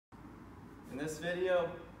this video,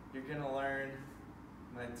 you're going to learn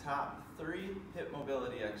my top 3 hip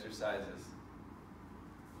mobility exercises.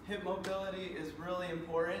 Hip mobility is really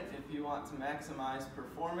important if you want to maximize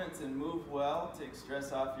performance and move well, take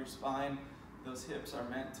stress off your spine. Those hips are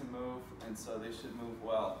meant to move, and so they should move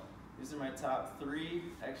well. These are my top 3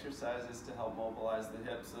 exercises to help mobilize the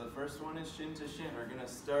hips. So the first one is shin to shin. We're going to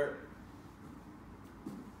start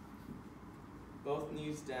both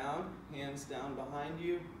knees down, hands down behind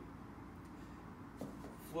you.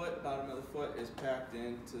 Bottom of the foot is packed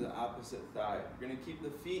into the opposite thigh. We're going to keep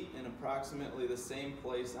the feet in approximately the same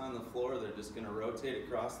place on the floor. They're just going to rotate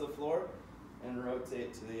across the floor and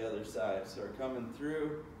rotate to the other side. So we're coming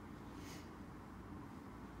through.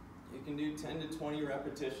 You can do 10 to 20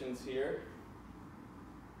 repetitions here.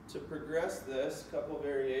 To progress this, a couple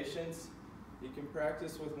variations. You can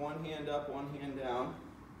practice with one hand up, one hand down.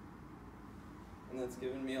 And that's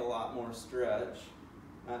giving me a lot more stretch.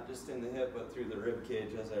 Not just in the hip, but through the rib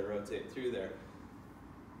cage as I rotate through there.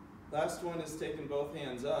 Last one is taking both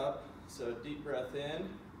hands up. So deep breath in.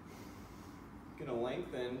 Gonna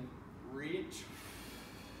lengthen, reach,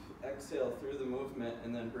 exhale through the movement,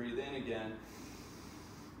 and then breathe in again.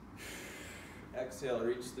 Exhale,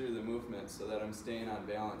 reach through the movement so that I'm staying on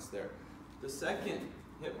balance there. The second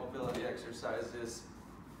hip mobility exercise is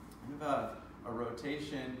a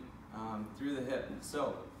rotation through the hip.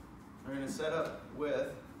 So we're going to set up with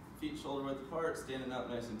feet shoulder width apart, standing up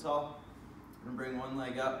nice and tall. I'm going to bring one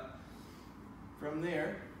leg up. From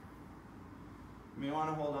there, you may want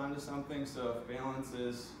to hold on to something, so if balance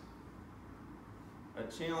is a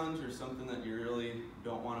challenge or something that you really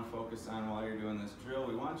don't want to focus on while you're doing this drill,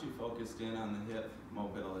 we want you focused in on the hip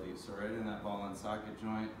mobility. So right in that ball and socket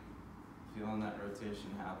joint, feeling that rotation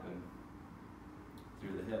happen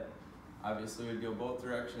through the hip. Obviously we'd go both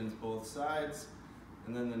directions, both sides.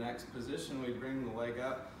 And then the next position, we bring the leg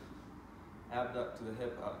up, abduct to the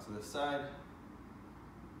hip, out to the side,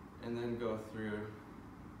 and then go through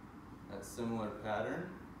that similar pattern,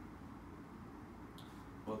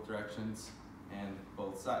 both directions and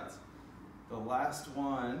both sides. The last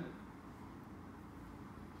one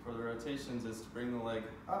for the rotations is to bring the leg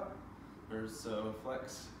up, or so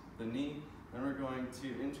flex the knee. Then we're going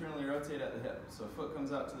to internally rotate at the hip. So foot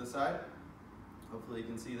comes out to the side. Hopefully you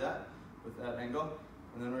can see that with that angle.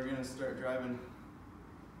 And then we're going to start driving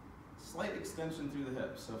slight extension through the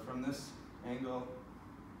hip. So from this angle,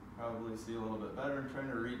 probably see a little bit better. I'm trying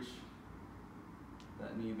to reach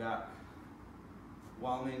that knee back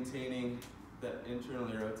while maintaining that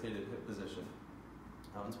internally rotated hip position.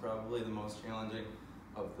 That one's probably the most challenging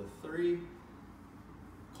of the 3.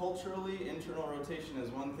 Culturally, internal rotation is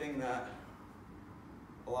one thing that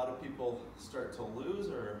a lot of people start to lose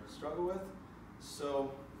or struggle with.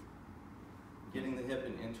 So getting the hip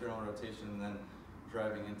in internal rotation and then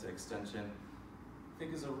driving into extension, I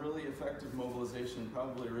think is a really effective mobilization,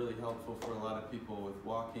 probably really helpful for a lot of people with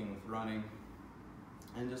walking, with running,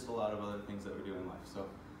 and just a lot of other things that we do in life. So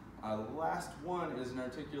last one is an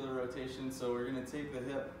articular rotation. So we're going to take the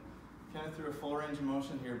hip kind of through a full range of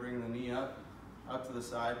motion here, bringing the knee up, out to the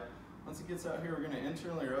side. Once it gets out here, we're going to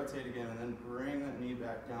internally rotate again and then bring that knee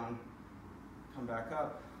back down, come back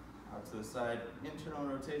up, out to the side, internal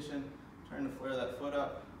rotation, trying to flare that foot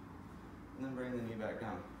up, and then bring the knee back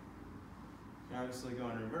down. You can obviously go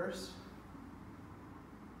in reverse,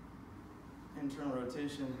 internal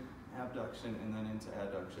rotation, abduction, and then into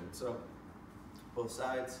adduction. So both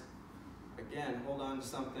sides. Again, hold on to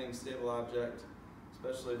something, stable object,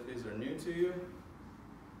 especially if these are new to you,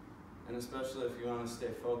 and especially if you want to stay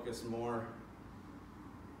focused more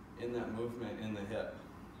in that movement in the hip.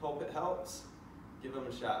 Hope it helps. Give them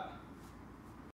a shot.